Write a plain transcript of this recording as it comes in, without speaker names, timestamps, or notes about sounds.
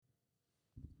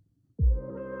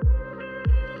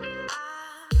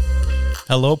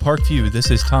Hello, Parkview.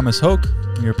 This is Thomas Hoke,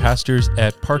 your pastors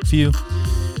at Parkview.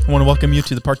 I want to welcome you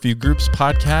to the Parkview Groups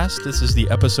podcast. This is the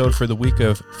episode for the week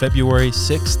of February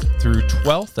 6th through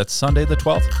 12th. That's Sunday the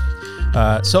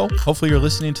 12th. So hopefully you're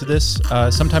listening to this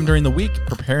sometime during the week,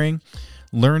 preparing,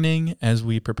 learning as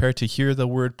we prepare to hear the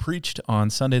word preached on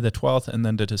Sunday the 12th and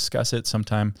then to discuss it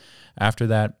sometime after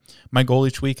that. My goal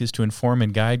each week is to inform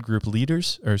and guide group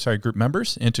members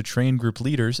and to train group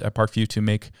leaders at Parkview to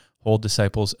make whole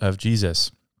disciples of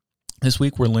Jesus. This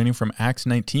week we're learning from Acts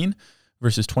 19,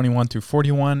 verses 21 through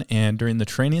 41, and during the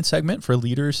training segment for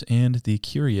leaders and the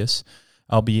curious,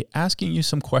 I'll be asking you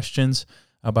some questions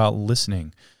about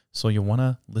listening. So you'll want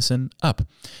to listen up.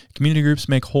 Community groups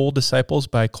make whole disciples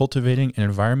by cultivating an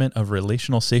environment of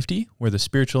relational safety where the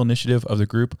spiritual initiative of the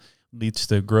group leads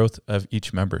to the growth of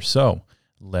each member. So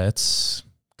let's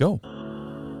go.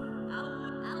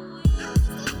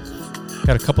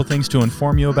 Got a couple things to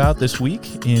inform you about this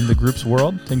week in the group's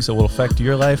world, things that will affect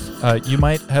your life. You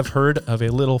might have heard of a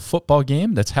little football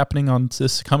game that's happening on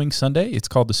this coming Sunday. It's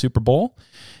called the Super Bowl,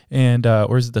 and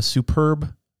or is it the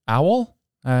Superb Owl?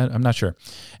 I'm not sure.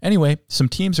 Anyway, some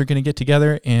teams are going to get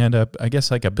together, and I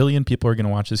guess like 1 billion people are going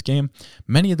to watch this game.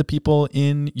 Many of the people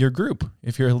in your group,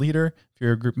 if you're a leader, if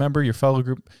you're a group member, your fellow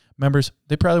group members,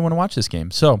 they probably want to watch this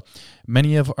game. So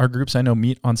many of our groups I know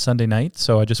meet on Sunday night,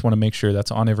 so I just want to make sure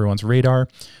that's on everyone's radar.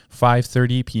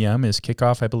 5:30 p.m. is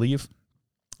kickoff, I believe,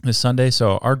 this Sunday.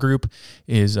 So our group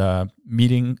is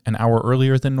meeting an hour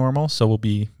earlier than normal. So we'll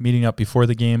be meeting up before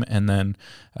the game, and then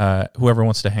whoever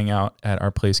wants to hang out at our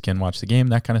place can watch the game,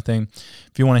 that kind of thing.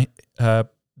 If you want to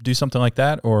do something like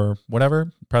that or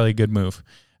whatever, probably a good move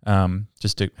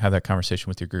just to have that conversation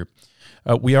with your group.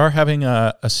 We are having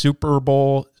a Super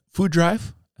Bowl food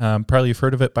drive. Probably you've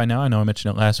heard of it by now. I know I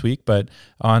mentioned it last week, but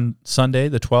on Sunday,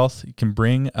 the 12th, you can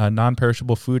bring a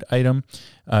non-perishable food item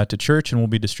to church, and we'll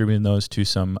be distributing those to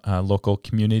some local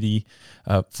community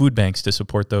food banks to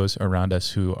support those around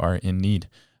us who are in need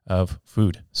of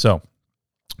food. So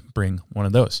bring one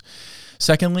of those.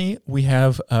 Secondly, we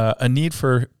have a need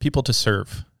for people to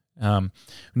serve.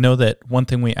 Know that one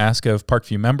thing we ask of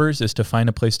Parkview members is to find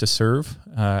a place to serve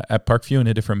at Parkview in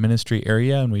a different ministry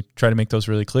area, and we try to make those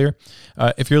really clear.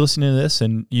 If you're listening to this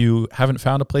and you haven't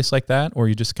found a place like that, or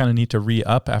you just kind of need to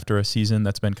re-up after a season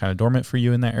that's been kind of dormant for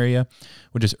you in that area,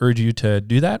 we just urge you to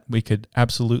do that. We could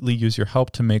absolutely use your help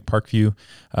to make Parkview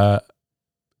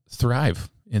thrive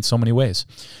in so many ways.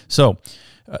 So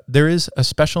there is a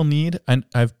special need, and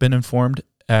I've been informed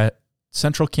at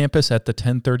Central Campus at the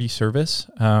 10:30 service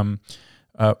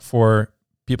for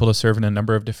people to serve in a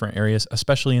number of different areas,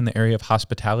 especially in the area of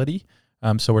hospitality.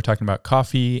 So we're talking about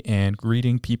coffee and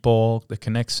greeting people, the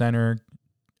Connect Center,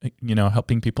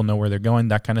 helping people know where they're going,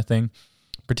 that kind of thing,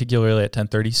 particularly at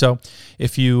 10:30. So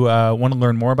if you want to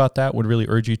learn more about that, would really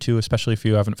urge you to, especially if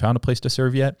you haven't found a place to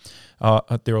serve yet.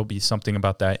 There will be something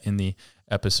about that in the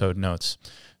episode notes.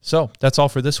 So that's all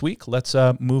for this week. Let's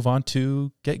move on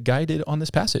to get guided on this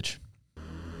passage.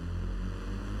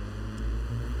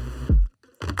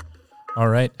 All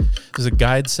right, this is a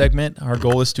guide segment. Our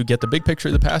goal is to get the big picture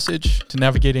of the passage, to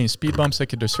navigate any speed bumps that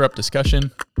could disrupt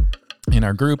discussion in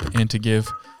our group, and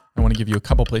I want to give you a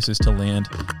couple places to land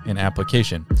in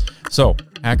application. So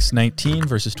Acts 19,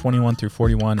 verses 21 through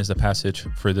 41 is the passage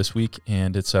for this week,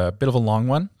 and it's a bit of a long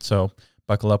one, so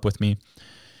buckle up with me.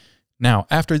 Now,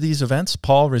 after these events,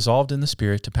 Paul resolved in the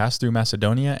Spirit to pass through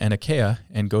Macedonia and Achaia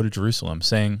and go to Jerusalem,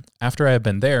 saying, "After I have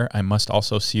been there, I must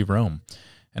also see Rome."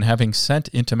 And having sent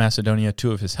into Macedonia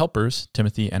 2 of his helpers,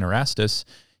 Timothy and Erastus,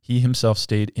 he himself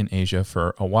stayed in Asia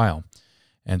for a while.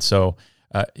 And so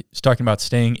it's talking about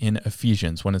staying in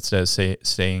Ephesians when it says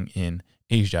staying in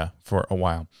Asia for a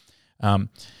while.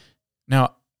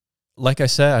 Now, like I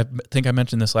said, I think I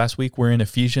mentioned this last week, we're in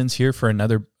Ephesians here for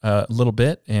another little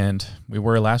bit, and we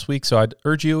were last week. So I'd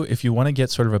urge you, if you want to get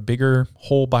sort of a bigger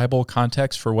whole Bible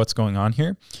context for what's going on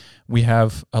here, we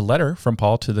have a letter from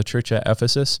Paul to the church at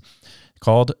Ephesus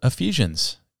called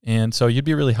Ephesians. And so you'd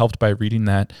be really helped by reading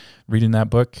that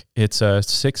book. It's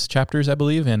 6 chapters, I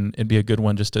believe, and it'd be a good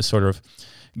one just to sort of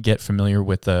get familiar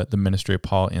with the ministry of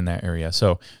Paul in that area.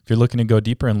 So if you're looking to go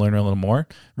deeper and learn a little more,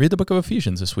 read the book of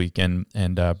Ephesians this week and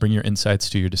bring your insights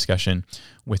to your discussion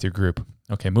with your group.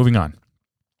 Okay, moving on.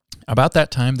 About that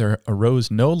time there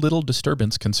arose no little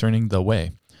disturbance concerning the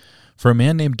way. For a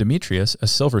man named Demetrius, a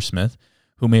silversmith,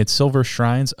 who made silver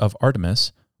shrines of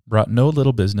Artemis, brought no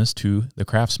little business to the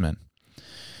craftsmen.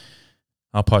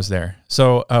 I'll pause there.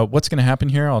 So what's going to happen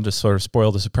here, I'll just sort of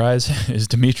spoil the surprise, is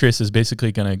Demetrius is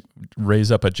basically going to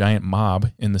raise up a giant mob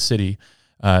in the city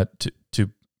to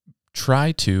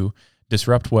try to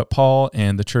disrupt what Paul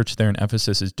and the church there in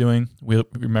Ephesus is doing. We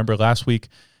remember last week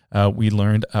we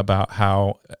learned about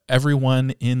how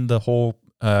everyone in the whole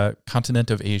continent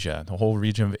of Asia, the whole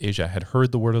region of Asia, had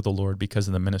heard the word of the Lord because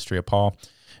of the ministry of Paul,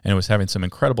 and it was having some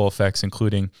incredible effects,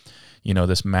 including,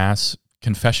 this mass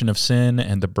confession of sin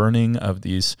and the burning of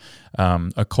these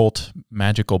occult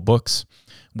magical books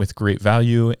with great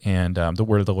value, and the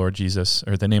word of the Lord Jesus,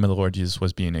 or the name of the Lord Jesus,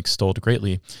 was being extolled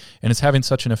greatly. And it's having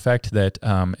such an effect that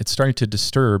it's starting to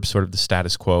disturb sort of the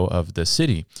status quo of the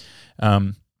city.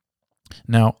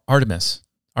 Now, Artemis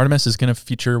is going to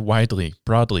feature widely,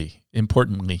 broadly,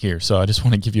 importantly here. So I just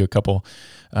want to give you a couple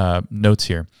notes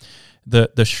here.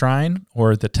 The shrine,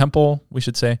 or the temple, we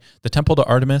should say, the temple to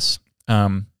Artemis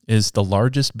is the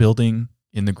largest building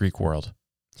in the Greek world,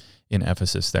 in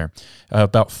Ephesus there.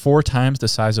 About 4 times the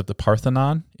size of the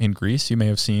Parthenon in Greece. You may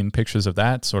have seen pictures of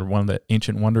that, sort of one of the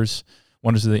ancient wonders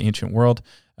of the ancient world.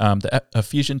 The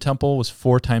Ephesian temple was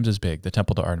 4 times as big, the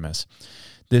temple to Artemis.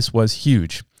 This was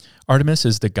huge. Artemis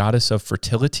is the goddess of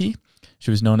fertility.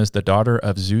 She was known as the daughter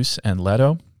of Zeus and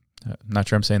Leto. Not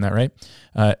sure I'm saying that right.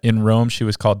 In Rome, she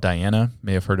was called Diana.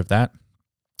 May have heard of that.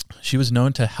 She was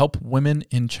known to help women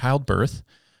in childbirth,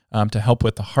 to help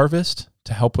with the harvest,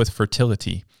 to help with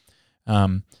fertility.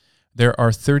 There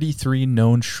are 33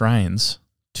 known shrines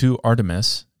to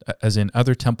Artemis, as in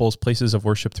other temples, places of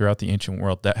worship throughout the ancient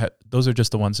world. Those are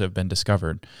just the ones that have been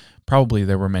discovered. Probably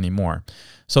there were many more.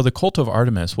 So the cult of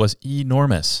Artemis was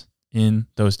enormous in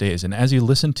those days. And as you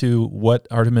listen to what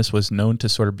Artemis was known to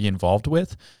sort of be involved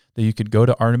with, that you could go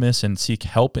to Artemis and seek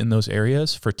help in those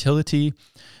areas, fertility,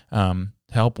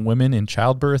 help women in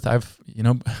childbirth.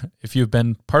 If you've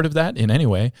been part of that in any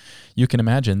way, you can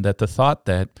imagine that the thought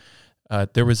that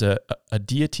there was a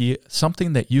deity,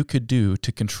 something that you could do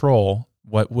to control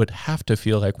what would have to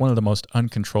feel like one of the most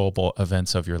uncontrollable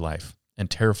events of your life and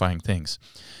terrifying things.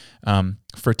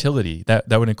 Fertility, that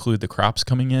would include the crops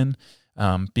coming in,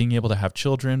 being able to have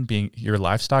children, your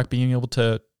livestock being able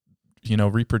to,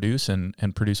 reproduce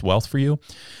and produce wealth for you.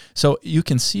 So you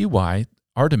can see why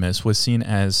Artemis was seen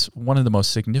as one of the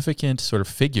most significant sort of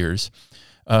figures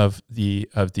of the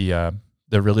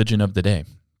religion of the day.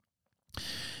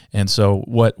 And so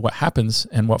what happens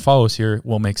and what follows here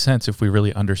will make sense if we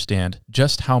really understand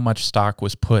just how much stock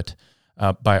was put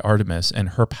by Artemis and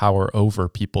her power over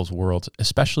people's worlds,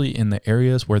 especially in the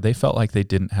areas where they felt like they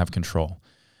didn't have control.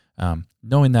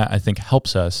 Knowing that, I think,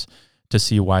 helps us to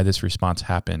see why this response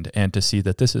happened and to see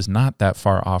that this is not that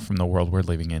far off from the world we're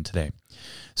living in today.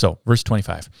 So, verse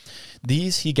 25.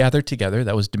 These he gathered together,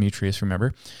 that was Demetrius,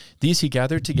 remember? These he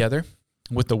gathered together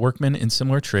with the workmen in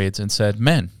similar trades and said,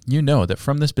 "Men, you know that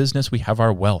from this business we have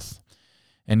our wealth.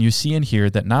 And you see and hear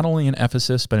that not only in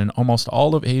Ephesus, but in almost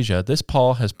all of Asia, this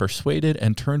Paul has persuaded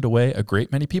and turned away a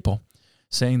great many people,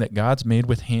 saying that gods made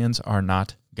with hands are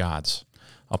not gods."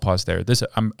 I'll pause there.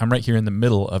 I'm right here in the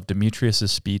middle of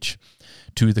Demetrius' speech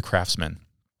to the craftsmen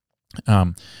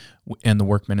and the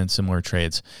workmen in similar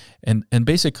trades. And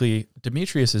basically,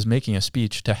 Demetrius is making a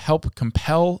speech to help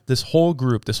compel this whole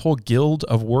group, this whole guild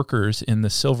of workers in the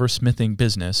silversmithing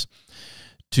business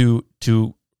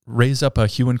to raise up a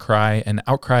hue and cry, an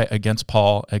outcry against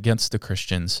Paul, against the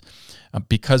Christians,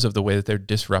 because of the way that they're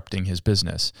disrupting his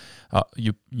business.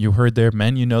 You heard there,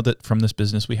 "Men, you know that from this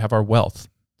business we have our wealth."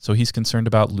 So he's concerned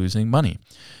about losing money.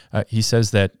 He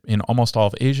says that in almost all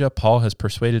of Asia, Paul has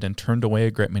persuaded and turned away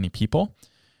a great many people.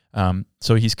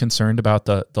 So he's concerned about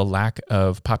the lack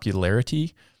of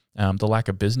popularity, the lack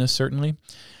of business, certainly.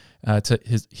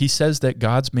 He says that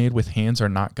gods made with hands are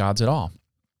not gods at all.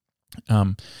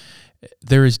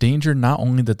 There is danger not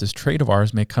only that this trade of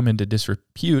ours may come into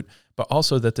disrepute, but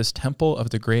also that this temple of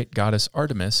the great goddess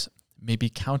Artemis may be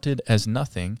counted as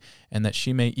nothing, and that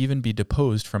she may even be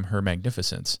deposed from her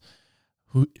magnificence,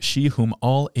 she whom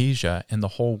all Asia and the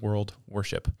whole world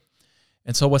worship.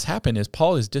 And so what's happened is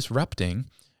Paul is disrupting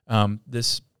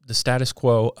the status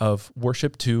quo of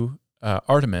worship to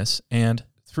Artemis, and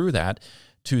through that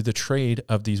to the trade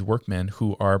of these workmen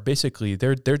who are basically,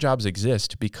 their jobs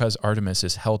exist because Artemis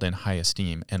is held in high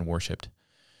esteem and worshipped.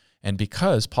 And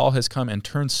because Paul has come and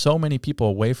turned so many people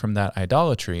away from that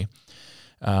idolatry,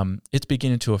 it's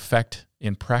beginning to affect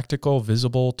in practical,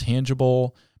 visible,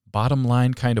 tangible, bottom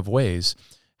line kind of ways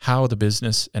how the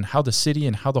business and how the city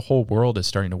and how the whole world is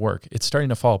starting to work. It's starting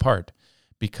to fall apart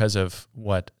because of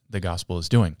what the gospel is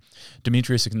doing.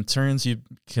 Demetrius' concerns, you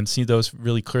can see those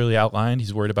really clearly outlined.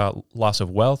 He's worried about loss of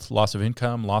wealth, loss of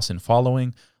income, loss in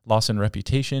following, loss in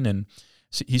reputation, and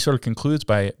he sort of concludes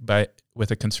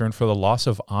with a concern for the loss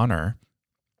of honor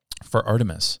for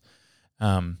Artemis.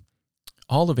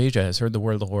 All of Asia has heard the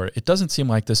word of the Lord. It doesn't seem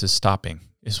like this is stopping,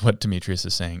 is what Demetrius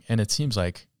is saying, and it seems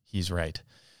like he's right.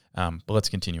 But let's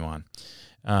continue on.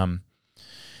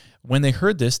 When they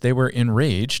heard this, they were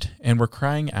enraged and were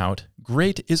crying out,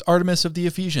 "Great is Artemis of the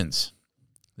Ephesians."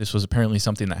 This was apparently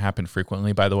something that happened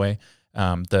frequently, by the way.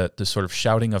 The sort of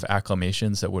shouting of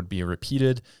acclamations that would be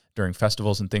repeated during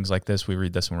festivals and things like this. We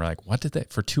read this and we're like, what did they,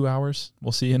 for 2 hours?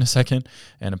 We'll see in a second.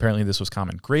 And apparently this was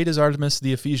common. "Great is Artemis of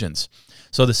the Ephesians."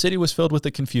 So the city was filled with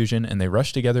the confusion, and they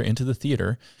rushed together into the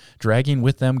theater, dragging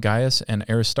with them Gaius and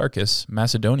Aristarchus,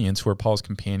 Macedonians who were Paul's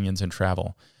companions in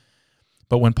travel.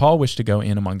 But when Paul wished to go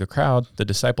in among the crowd, the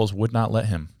disciples would not let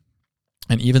him.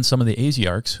 And even some of the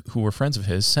Asiarchs, who were friends of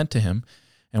his, sent to him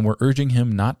and were urging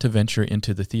him not to venture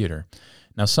into the theater.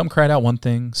 Now some cried out one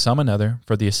thing, some another,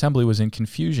 for the assembly was in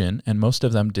confusion, and most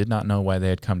of them did not know why they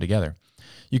had come together.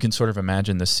 You can sort of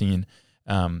imagine this scene.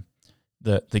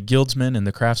 The guildsmen and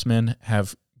the craftsmen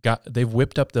they've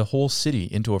whipped up the whole city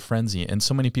into a frenzy, and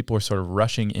so many people are sort of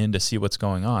rushing in to see what's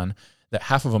going on that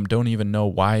half of them don't even know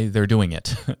why they're doing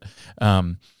it.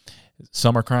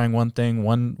 Some are crying one thing,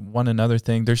 one another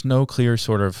thing. There's no clear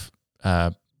sort of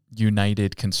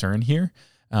united concern here.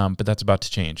 But that's about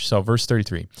to change. So verse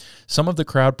 33, some of the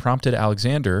crowd prompted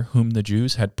Alexander, whom the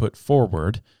Jews had put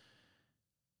forward.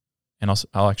 And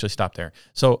I'll actually stop there.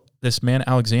 So this man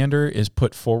Alexander is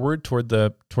put forward toward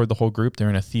the whole group. They're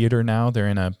in a theater now. They're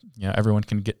in everyone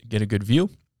can get a good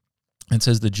view. It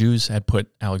says the Jews had put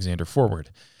Alexander forward.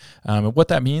 And what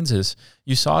that means is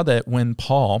you saw that when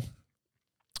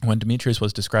Demetrius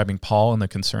was describing Paul and the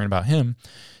concern about him,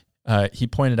 he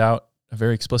pointed out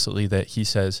very explicitly that he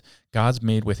says, gods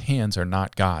made with hands are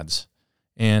not gods.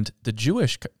 And the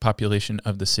Jewish population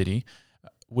of the city,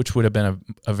 which would have been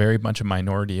a very much a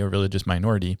minority, a religious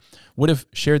minority, would have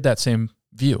shared that same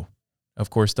view. Of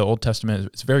course, the Old Testament,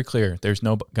 it's very clear. There's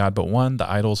no God but one. The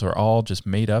idols are all just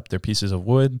made up. They're pieces of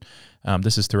wood.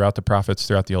 This is throughout the prophets,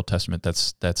 throughout the Old Testament.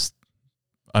 That's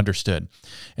understood.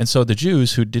 And so the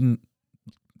Jews who didn't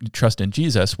trust in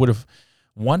Jesus would have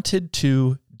wanted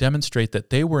to demonstrate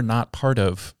that they were not part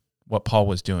of what Paul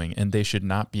was doing, and they should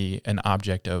not be an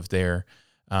object of their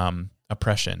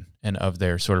oppression and of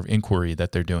their sort of inquiry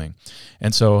that they're doing.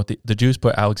 And so the Jews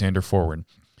put Alexander forward.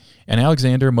 And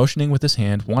Alexander, motioning with his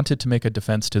hand, wanted to make a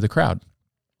defense to the crowd.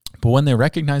 But when they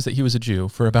recognized that he was a Jew,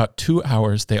 for about 2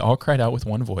 hours they all cried out with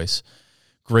one voice,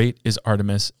 "Great is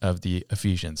Artemis of the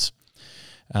Ephesians."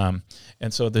 And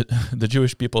so the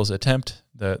Jewish people's attempt,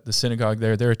 the synagogue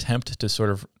there, their attempt to sort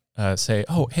of say,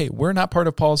 "Oh, hey, we're not part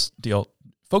of Paul's deal.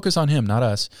 Focus on him, not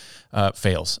us,"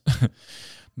 fails.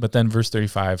 But then verse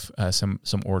 35,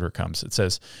 some order comes. It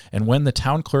says, "And when the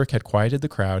town clerk had quieted the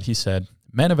crowd, he said,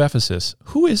 'Men of Ephesus,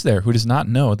 who is there who does not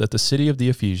know that the city of the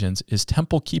Ephesians is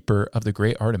temple keeper of the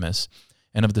great Artemis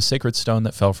and of the sacred stone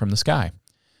that fell from the sky?'"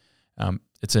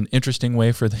 It's an interesting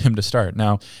way for him to start.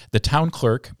 Now, the town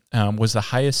clerk was the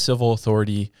highest civil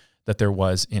authority that there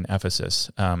was in Ephesus.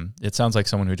 It sounds like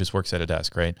someone who just works at a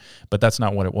desk, right? But that's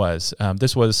not what it was.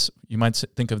 This was, you might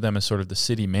think of them as sort of the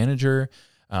city manager,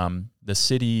 the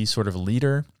city sort of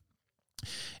leader.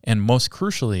 And most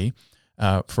crucially,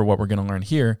 for what we're going to learn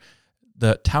here,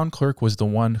 the town clerk was the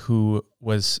one who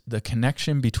was the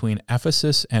connection between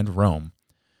Ephesus and Rome.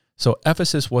 So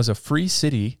Ephesus was a free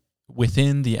city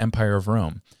within the Empire of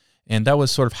Rome. And that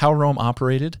was sort of how Rome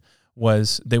operated.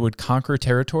 Was they would conquer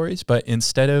territories, but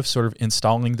instead of sort of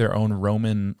installing their own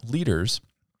Roman leaders,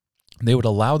 they would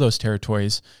allow those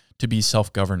territories to be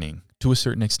self-governing to a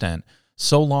certain extent,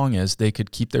 so long as they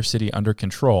could keep their city under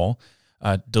control,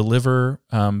 deliver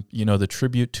the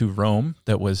tribute to Rome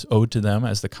that was owed to them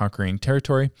as the conquering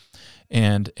territory,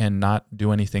 and not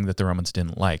do anything that the Romans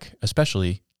didn't like,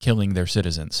 especially killing their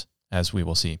citizens, as we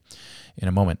will see in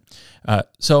a moment.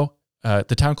 So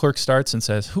the town clerk starts and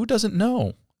says, "Who doesn't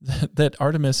know that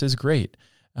Artemis is great?"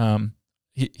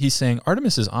 He's saying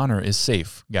Artemis's honor is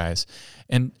safe, guys.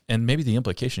 And maybe the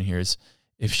implication here is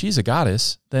if she's a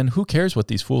goddess, then who cares what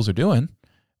these fools are doing?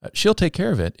 She'll take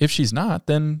care of it. If she's not,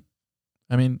 then,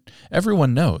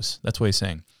 everyone knows. That's what he's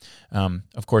saying.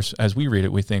 Of course, as we read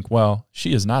it, we think, well,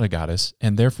 she is not a goddess,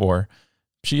 and therefore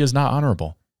she is not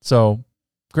honorable. So,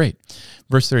 great.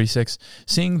 Verse 36,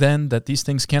 "Seeing then that these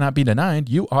things cannot be denied,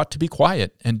 you ought to be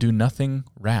quiet and do nothing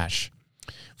rash.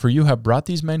 For you have brought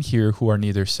these men here who are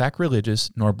neither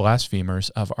sacrilegious nor blasphemers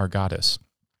of our goddess."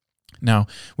 Now,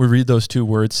 we read those two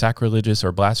words, sacrilegious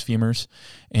or blasphemers,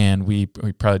 and we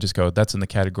probably just go, that's in the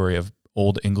category of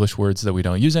old English words that we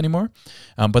don't use anymore.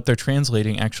 But they're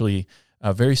translating actually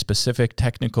very specific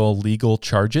technical legal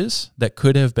charges that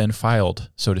could have been filed,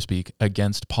 so to speak,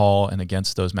 against Paul and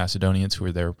against those Macedonians who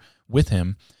were there with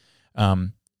him.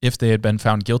 If they had been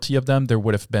found guilty of them, there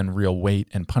would have been real weight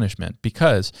and punishment,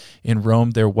 because in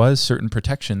Rome there was certain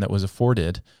protection that was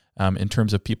afforded in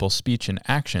terms of people's speech and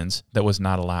actions that was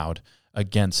not allowed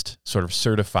against sort of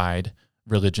certified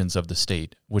religions of the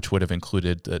state, which would have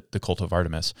included the cult of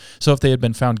Artemis. So if they had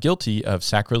been found guilty of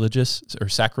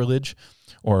sacrilege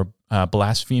or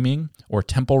blaspheming or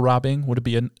temple robbing would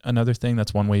be another thing.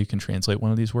 That's one way you can translate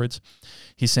one of these words.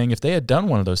 He's saying if they had done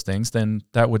one of those things, then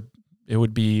it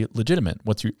would be legitimate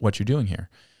what you're doing here.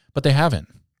 But they haven't.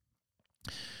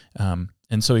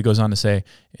 And so he goes on to say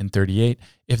in 38,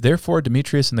 if therefore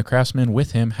Demetrius and the craftsmen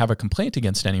with him have a complaint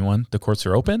against anyone, the courts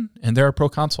are open and there are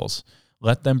proconsuls.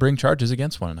 Let them bring charges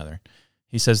against one another.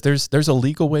 He says there's a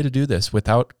legal way to do this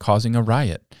without causing a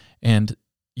riot. And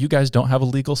you guys don't have a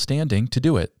legal standing to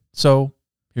do it. So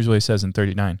here's what he says in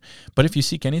 39. But if you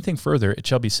seek anything further, it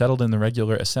shall be settled in the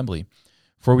regular assembly.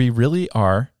 For we really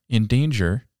are in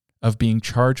danger of being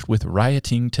charged with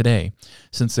rioting today,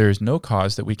 since there is no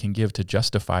cause that we can give to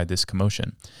justify this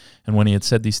commotion. And when he had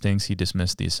said these things, he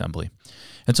dismissed the assembly.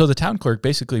 And so the town clerk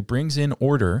basically brings in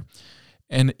order,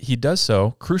 and he does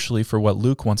so crucially for what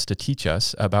Luke wants to teach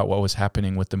us about what was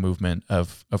happening with the movement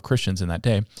of Christians in that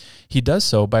day. He does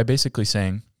so by basically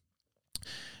saying,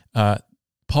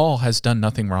 Paul has done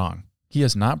nothing wrong. He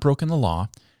has not broken the law.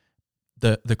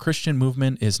 The Christian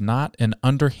movement is not an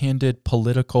underhanded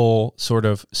political sort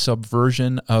of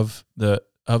subversion of the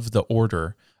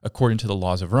order according to the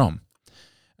laws of Rome.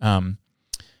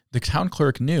 The town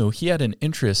clerk knew he had an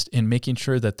interest in making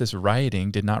sure that this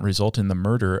rioting did not result in the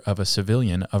murder of a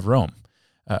civilian of Rome,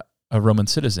 a Roman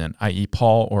citizen, i.e.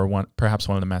 Paul or perhaps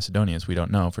one of the Macedonians. We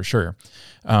don't know for sure.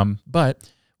 But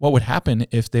what would happen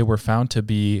if they were found to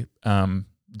be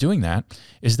doing that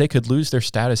is they could lose their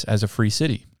status as a free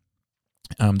city.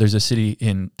 There's a city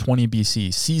in 20 BC,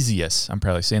 Cesius, I'm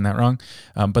probably saying that wrong,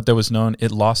 but there was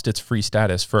it lost its free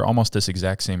status for almost this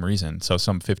exact same reason. So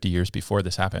some 50 years before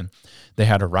this happened, they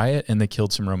had a riot and they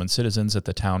killed some Roman citizens that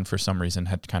the town for some reason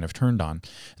had kind of turned on.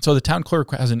 So the town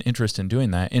clerk has an interest in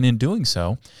doing that. And in doing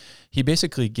so, he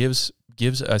basically gives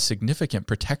a significant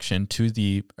protection to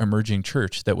the emerging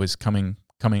church that was coming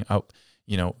up,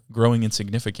 growing in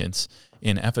significance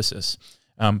in Ephesus.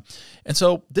 And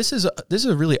so this is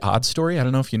a really odd story. I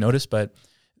don't know if you noticed, but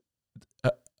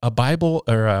a Bible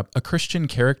or a Christian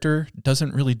character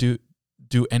doesn't really do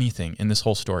anything in this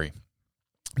whole story.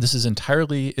 This is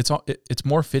entirely, it's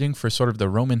more fitting for sort of the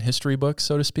Roman history books,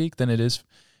 so to speak, than it is.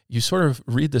 You sort of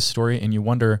read this story and you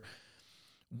wonder,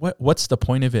 what's the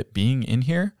point of it being in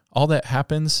here? All that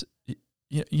happens,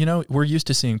 we're used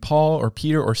to seeing Paul or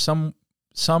Peter or some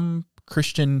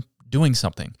Christian doing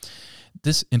something.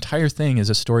 This entire thing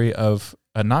is a story of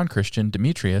a non-Christian,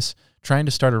 Demetrius, trying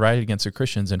to start a riot against the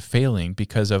Christians and failing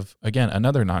because of, again,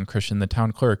 another non-Christian, the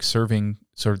town clerk, serving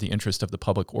sort of the interest of the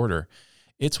public order.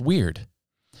 It's weird.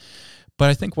 But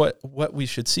I think what we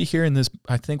should see here in this,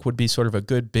 I think, would be sort of a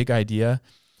good big idea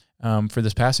for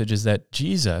this passage is that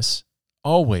Jesus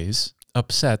always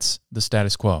upsets the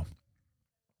status quo.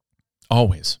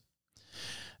 Always.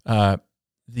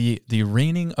 The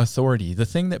reigning authority, the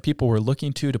thing that people were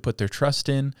looking to put their trust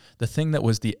in, the thing that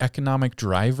was the economic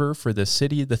driver for the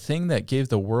city, the thing that gave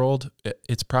the world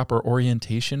its proper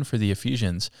orientation for the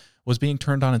Ephesians, was being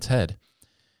turned on its head.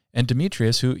 And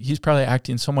Demetrius, he's probably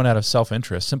acting somewhat out of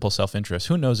self-interest, simple self-interest.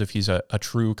 Who knows if he's a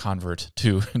true convert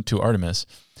to Artemis?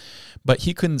 But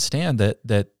he couldn't stand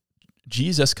that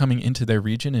Jesus coming into their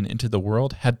region and into the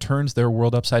world had turned their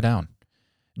world upside down.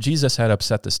 Jesus had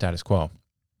upset the status quo.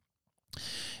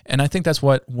 And I think that's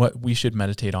what we should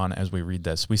meditate on as we read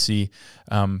this. We see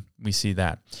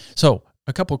that. So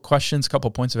a couple questions,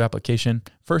 couple points of application.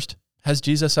 First, has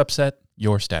Jesus upset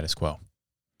your status quo?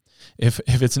 If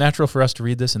it's natural for us to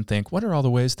read this and think, what are all the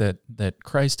ways that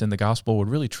Christ and the gospel would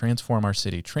really transform our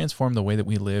city, transform the way that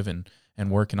we live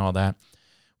and work and all that?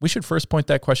 We should first point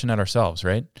that question at ourselves,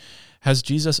 right? Has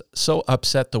Jesus so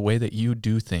upset the way that you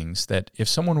do things that if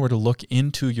someone were to look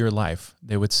into your life,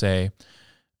 they would say,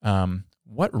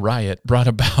 what riot brought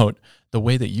about the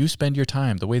way that you spend your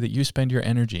time, the way that you spend your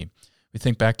energy? We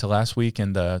think back to last week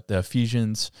and the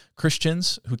Ephesians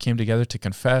Christians who came together to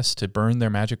confess, to burn their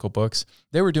magical books.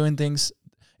 They were doing things,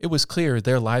 it was clear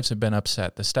their lives had been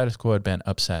upset. The status quo had been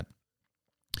upset.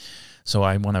 So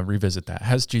I want to revisit that.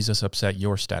 Has Jesus upset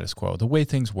your status quo? The way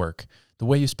things work, the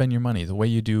way you spend your money, the way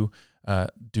you do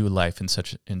life in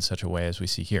such a way as we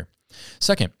see here.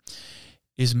 Second,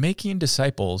 is making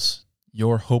disciples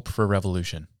your hope for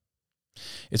revolution?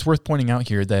 It's worth pointing out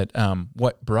here that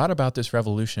what brought about this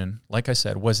revolution, like I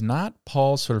said, was not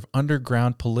Paul's sort of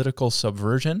underground political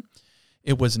subversion.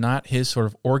 It was not his sort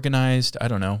of organized,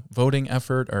 voting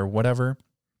effort or whatever.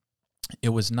 It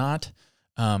was not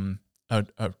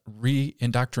a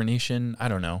re-indoctrination,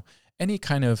 any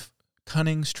kind of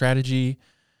cunning strategy.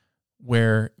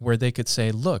 where they could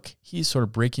say, look, he's sort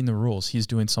of breaking the rules. He's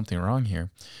doing something wrong here.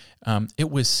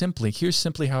 Here's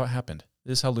simply how it happened.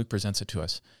 This is how Luke presents it to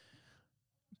us.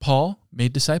 Paul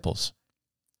made disciples.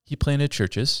 He planted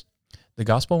churches. The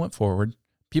gospel went forward.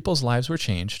 People's lives were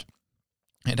changed.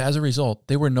 And as a result,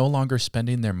 they were no longer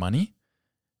spending their money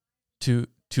to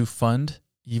fund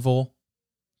evil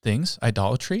things,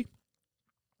 idolatry.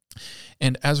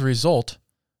 And as a result,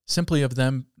 simply of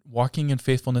them walking in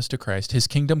faithfulness to Christ, his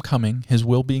kingdom coming, his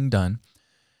will being done,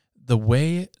 the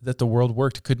way that the world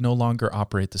worked could no longer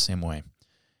operate the same way.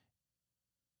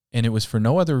 And it was for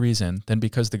no other reason than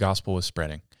because the gospel was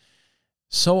spreading.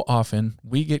 So often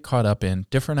we get caught up in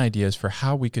different ideas for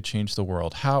how we could change the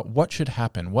world, what should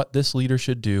happen, what this leader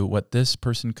should do, what this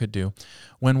person could do,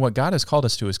 when what God has called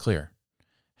us to is clear.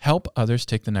 Help others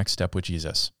take the next step with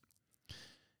Jesus.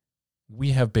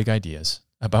 We have big ideas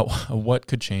about what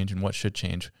could change and what should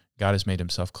change. God has made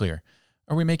himself clear.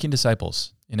 Are we making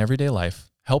disciples in everyday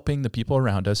life, helping the people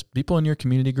around us, people in your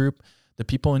community group, the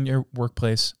people in your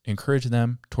workplace, encourage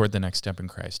them toward the next step in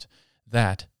Christ?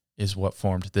 That is what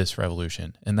formed this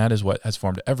revolution, and that is what has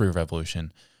formed every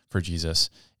revolution for Jesus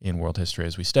in world history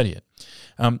as we study it.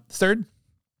 Third,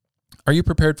 are you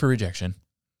prepared for rejection?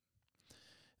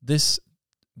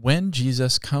 When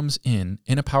Jesus comes in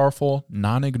a powerful,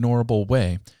 non-ignorable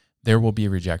way, there will be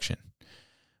rejection.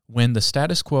 When the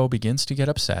status quo begins to get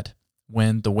upset,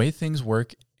 when the way things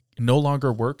work no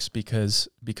longer works because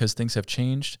things have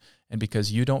changed and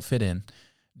because you don't fit in,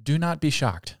 do not be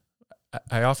shocked.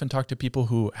 I often talk to people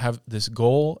who have this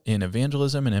goal in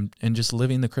evangelism and just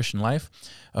living the Christian life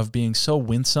of being so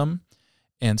winsome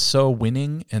and so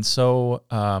winning and so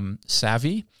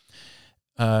savvy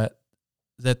that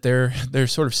their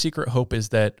sort of secret hope is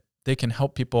that they can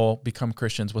help people become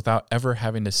Christians without ever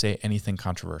having to say anything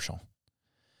controversial.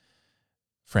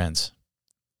 Friends,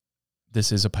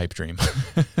 this is a pipe dream.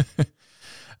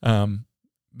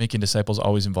 Making disciples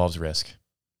always involves risk.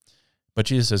 But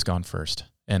Jesus has gone first,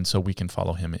 and so we can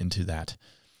follow him into that,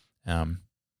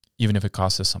 even if it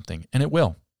costs us something. And it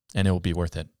will be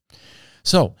worth it.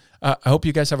 So I hope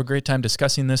you guys have a great time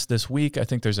discussing this week. I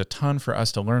think there's a ton for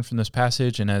us to learn from this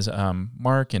passage. And as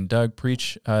Mark and Doug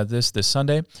preach this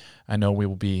Sunday, I know we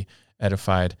will be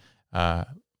edified by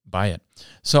it.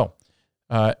 So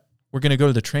we're going to go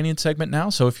to the training segment now.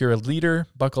 So if you're a leader,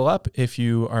 buckle up. If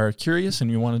you are curious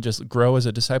and you want to just grow as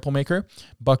a disciple maker,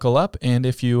 buckle up. And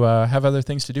if you have other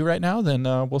things to do right now, then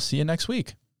we'll see you next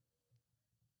week.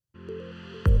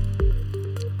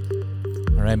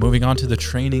 All right, moving on to the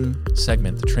training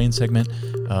segment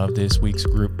of this week's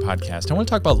group podcast. I want to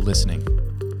talk about listening.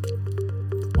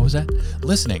 What was that?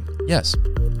 Listening. Yes.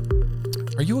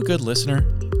 Are you a good listener?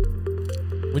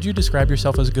 Would you describe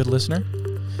yourself as a good listener?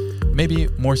 Maybe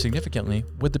more significantly,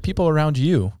 would the people around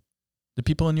you, the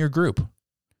people in your group,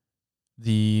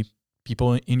 the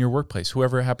people in your workplace,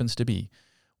 whoever it happens to be,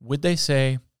 would they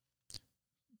say,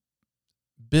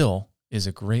 Bill is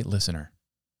a great listener.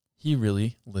 He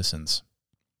really listens.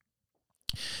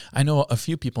 I know a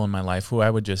few people in my life who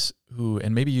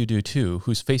and maybe you do too,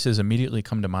 whose faces immediately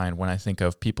come to mind when I think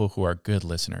of people who are good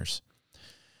listeners.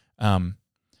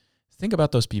 Think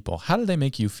about those people. How do they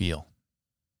make you feel?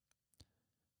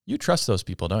 You trust those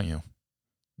people, don't you?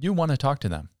 You want to talk to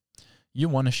them. You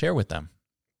want to share with them.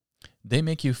 They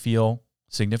make you feel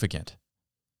significant.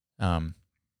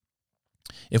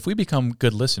 If we become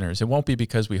good listeners, it won't be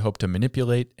because we hope to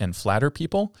manipulate and flatter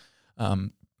people,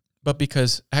 but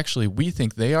because actually we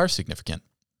think they are significant.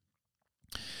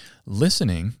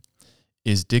 Listening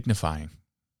is dignifying.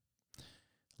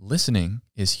 Listening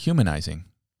is humanizing.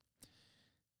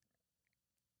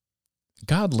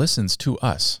 God listens to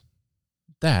us.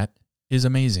 That is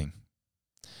amazing.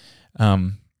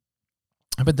 I've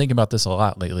been thinking about this a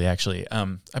lot lately, actually.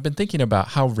 I've been thinking about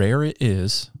how rare it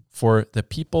is for the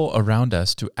people around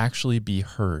us to actually be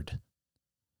heard.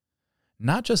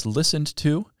 Not just listened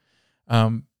to,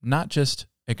 not just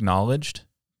acknowledged,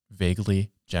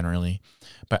 vaguely, generally,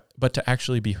 but to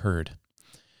actually be heard.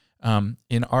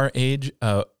 In our age,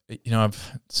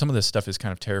 some of this stuff is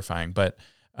kind of terrifying, but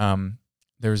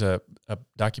there's a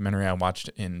documentary I watched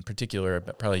in particular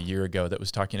probably a year ago that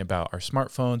was talking about our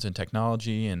smartphones and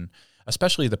technology, and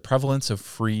especially the prevalence of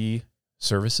free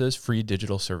services, free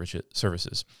digital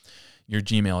services. Your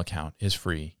Gmail account is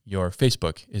free. Your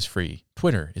Facebook is free.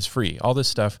 Twitter is free. All this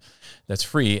stuff that's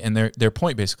free. And their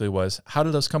point basically was, how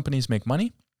do those companies make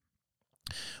money?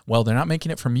 Well, they're not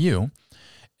making it from you.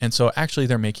 And so actually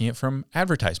they're making it from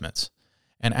advertisements.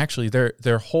 And actually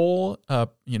their whole,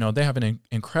 they have an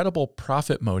incredible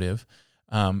profit motive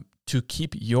to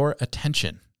keep your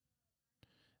attention.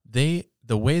 They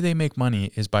the way they make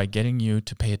money is by getting you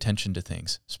to pay attention to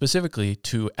things, specifically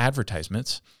to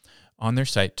advertisements on their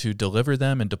site, to deliver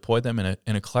them and deploy them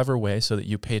in a clever way so that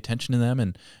you pay attention to them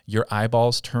and your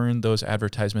eyeballs turn those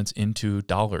advertisements into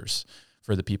dollars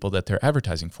for the people that they're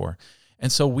advertising for.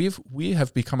 And so we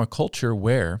have become a culture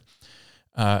where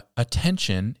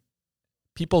attention,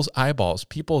 people's eyeballs,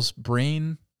 people's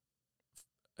brain,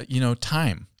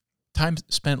 time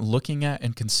spent looking at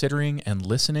and considering and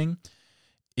listening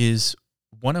is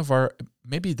one of our,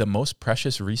 maybe the most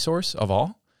precious resource of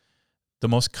all, the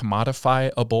most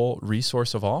commodifiable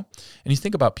resource of all. And you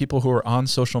think about people who are on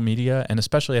social media, and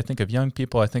especially I think of young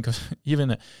people, I think of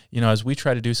even, as we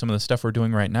try to do some of the stuff we're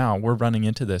doing right now, we're running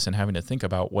into this and having to think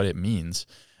about what it means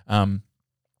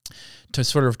to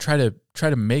sort of try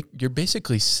to make, you're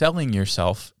basically selling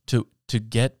yourself to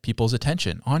get people's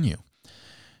attention on you.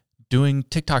 Doing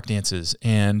TikTok dances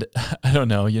and I don't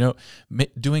know,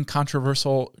 making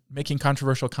controversial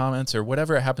comments or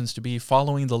whatever it happens to be,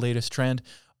 following the latest trend,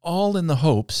 all in the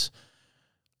hopes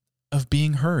of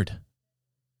being heard,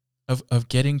 of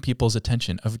getting people's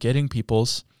attention, of getting people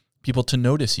to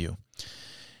notice you.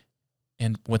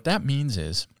 And what that means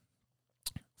is,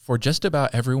 for just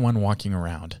about everyone walking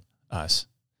around us,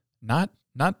 not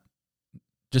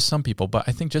just some people, but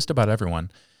I think just about everyone,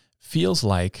 feels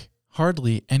like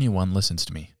hardly anyone listens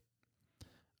to me.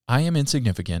 I am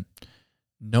insignificant.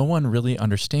 No one really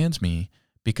understands me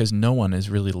because no one is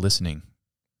really listening.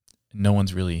 No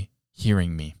one's really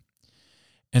hearing me.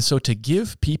 And so to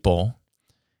give people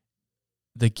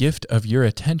the gift of your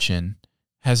attention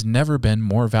has never been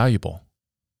more valuable.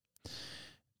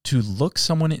 To look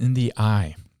someone in the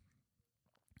eye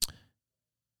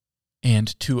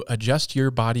and to adjust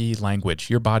your body language,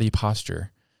 your body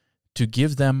posture, to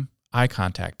give them eye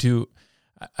contact,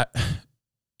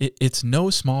 it's no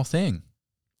small thing,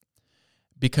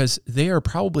 because they are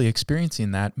probably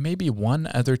experiencing that maybe one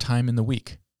other time in the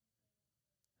week,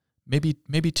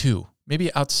 maybe two,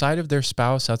 maybe outside of their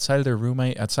spouse, outside of their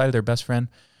roommate, outside of their best friend,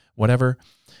 whatever.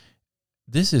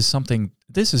 This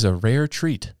is a rare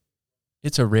treat.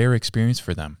 It's a rare experience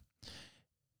for them.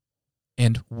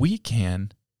 And we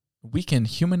can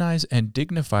humanize and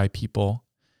dignify people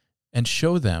and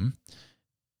show them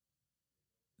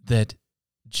that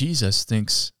Jesus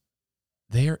thinks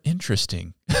they are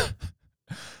interesting.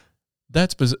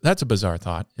 That's a bizarre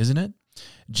thought, isn't it?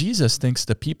 Jesus thinks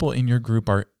the people in your group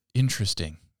are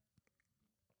interesting.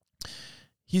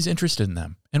 He's interested in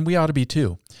them, and we ought to be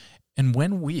too. And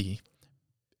when we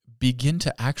begin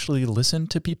to actually listen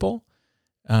to people,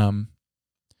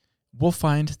 we'll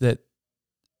find that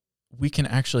we can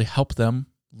actually help them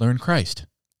learn Christ.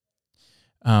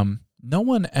 No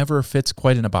one ever fits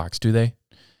quite in a box, do they?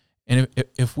 And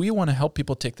if we want to help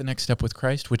people take the next step with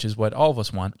Christ, which is what all of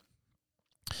us want,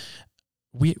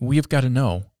 we've got to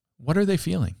know, what are they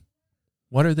feeling?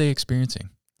 What are they experiencing?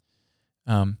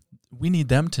 We need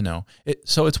them to know.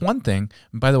 So it's one thing,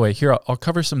 and by the way, here I'll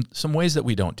cover some ways that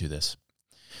we don't do this.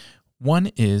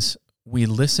 One is we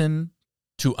listen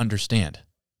to understand.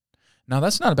 Now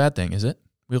that's not a bad thing, is it?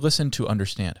 We listen to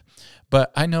understand.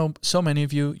 But I know so many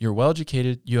of you, you're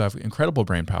well-educated, you have incredible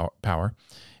brain power,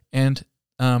 and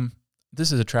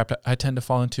this is a trap I tend to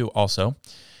fall into also,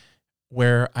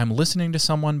 where I'm listening to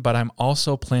someone, but I'm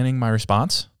also planning my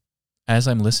response as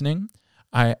I'm listening.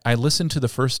 I listened to the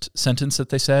first sentence that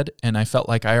they said, and I felt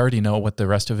like I already know what the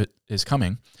rest of it is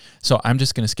coming. So I'm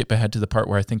just going to skip ahead to the part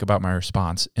where I think about my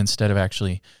response instead of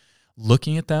actually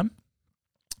looking at them,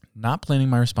 not planning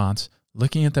my response,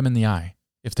 looking at them in the eye,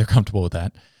 if they're comfortable with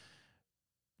that,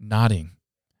 nodding.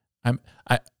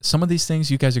 Some of these things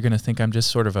you guys are going to think I'm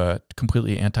just sort of a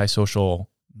completely antisocial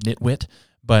nitwit,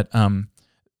 but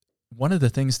one of the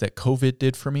things that COVID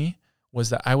did for me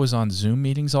was that I was on Zoom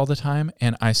meetings all the time,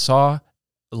 and I saw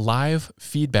live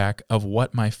feedback of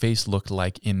what my face looked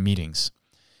like in meetings.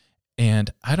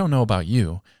 And I don't know about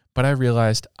you, but I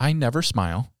realized I never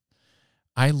smile.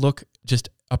 I look just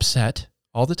upset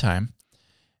all the time.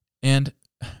 And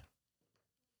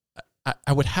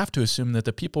I would have to assume that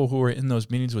the people who were in those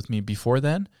meetings with me before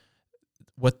then,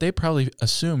 what they probably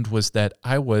assumed was that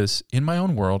I was in my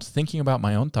own world, thinking about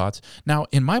my own thoughts. Now,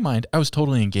 in my mind, I was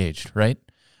totally engaged, right?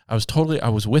 I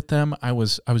was with them. I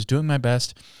was doing my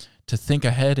best to think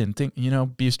ahead and think,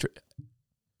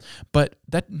 but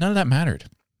none of that mattered,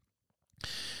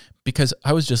 because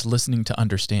I was just listening to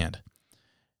understand.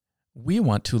 We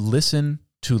want to listen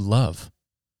to love.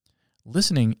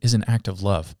 Listening is an act of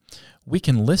love. We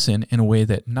can listen in a way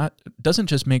that doesn't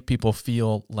just make people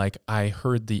feel like I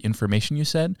heard the information you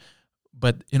said,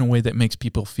 but in a way that makes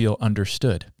people feel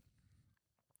understood.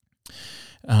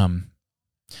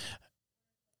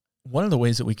 one of the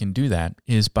ways that we can do that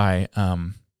is by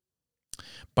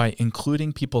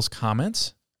including people's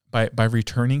comments, by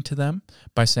returning to them,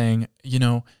 by saying,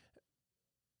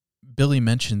 Billy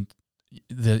mentioned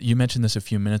you mentioned this a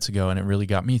few minutes ago, and it really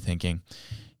got me thinking.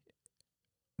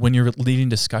 When you're leading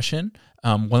discussion,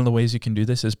 one of the ways you can do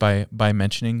this is by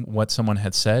mentioning what someone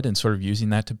had said and sort of using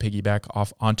that to piggyback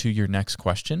off onto your next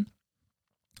question.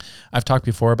 I've talked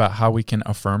before about how we can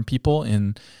affirm people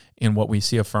in what we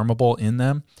see affirmable in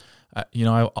them. I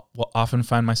will often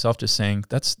find myself just saying,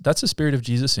 that's the Spirit of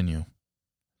Jesus in you.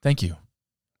 Thank you.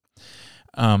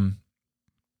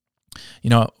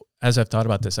 As I've thought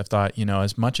about this, I've thought,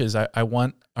 as much as I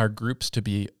want our groups to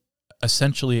be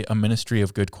essentially a ministry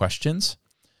of good questions,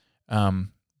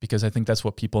 because I think that's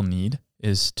what people need,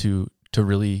 is to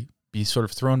really be sort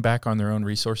of thrown back on their own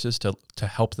resources to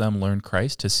help them learn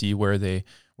Christ, to see where they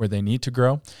need to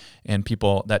grow. And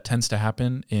people, that tends to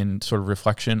happen in sort of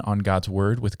reflection on God's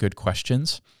word with good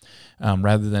questions,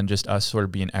 rather than just us sort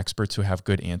of being experts who have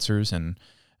good answers, and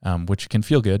which can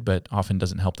feel good, but often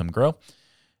doesn't help them grow.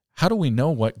 How do we know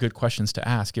what good questions to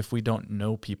ask if we don't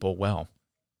know people well?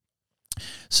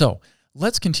 So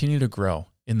let's continue to grow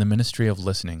in the ministry of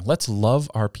listening. Let's love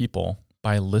our people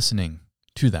by listening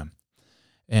to them.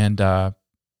 And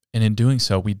in doing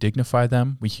so, we dignify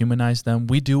them, we humanize them,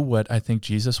 we do what I think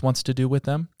Jesus wants to do with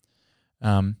them.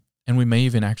 And we may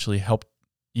even actually help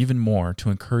even more to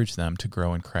encourage them to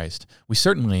grow in Christ. We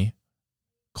certainly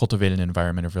cultivate an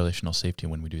environment of relational safety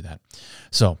when we do that.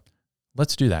 So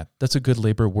let's do that. That's a good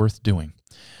labor worth doing.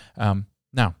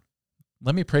 Now,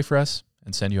 let me pray for us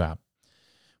and send you out.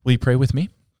 Will you pray with me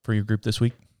for your group this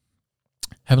week?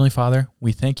 Heavenly Father,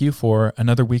 we thank you for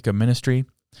another week of ministry.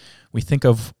 We think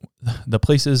of the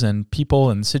places and people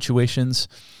and situations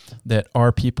that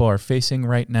our people are facing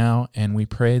right now, and we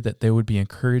pray that they would be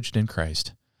encouraged in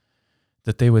Christ,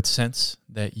 that they would sense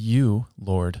that you,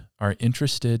 Lord, are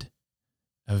interested,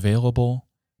 available,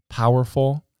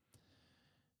 powerful,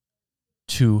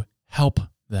 to help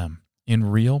them in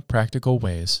real, practical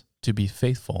ways to be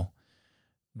faithful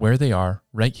where they are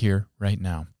right here, right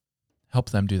now. Help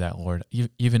them do that, Lord,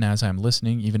 even as I'm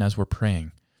listening, even as we're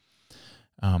praying.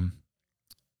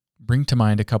 Bring to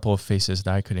mind a couple of faces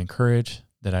that I could encourage,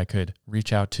 that I could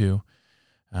reach out to,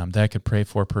 that I could pray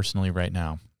for personally right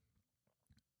now.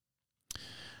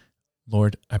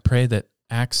 Lord, I pray that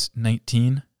Acts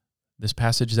 19, this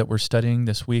passage that we're studying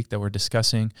this week, that we're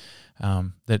discussing,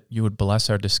 that you would bless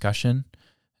our discussion,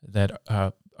 that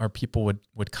our people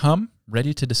would come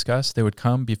ready to discuss. They would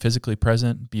come, be physically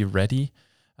present, be ready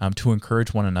to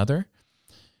encourage one another,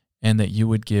 and that you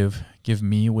would give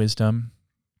me wisdom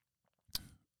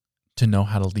to know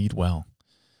how to lead well.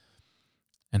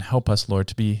 And help us,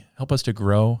 Lord, help us to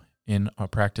grow in our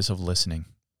practice of listening.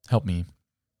 Help me.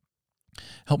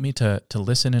 Help me to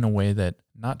listen in a way that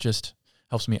not just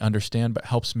helps me understand, but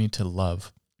helps me to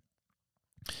love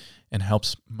and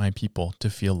helps my people to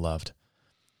feel loved.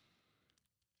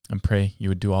 And pray you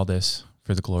would do all this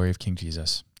for the glory of King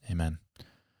Jesus. Amen.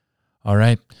 All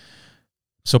right.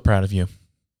 So proud of you.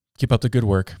 Keep up the good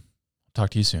work. Talk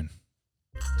to you soon.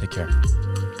 Take care.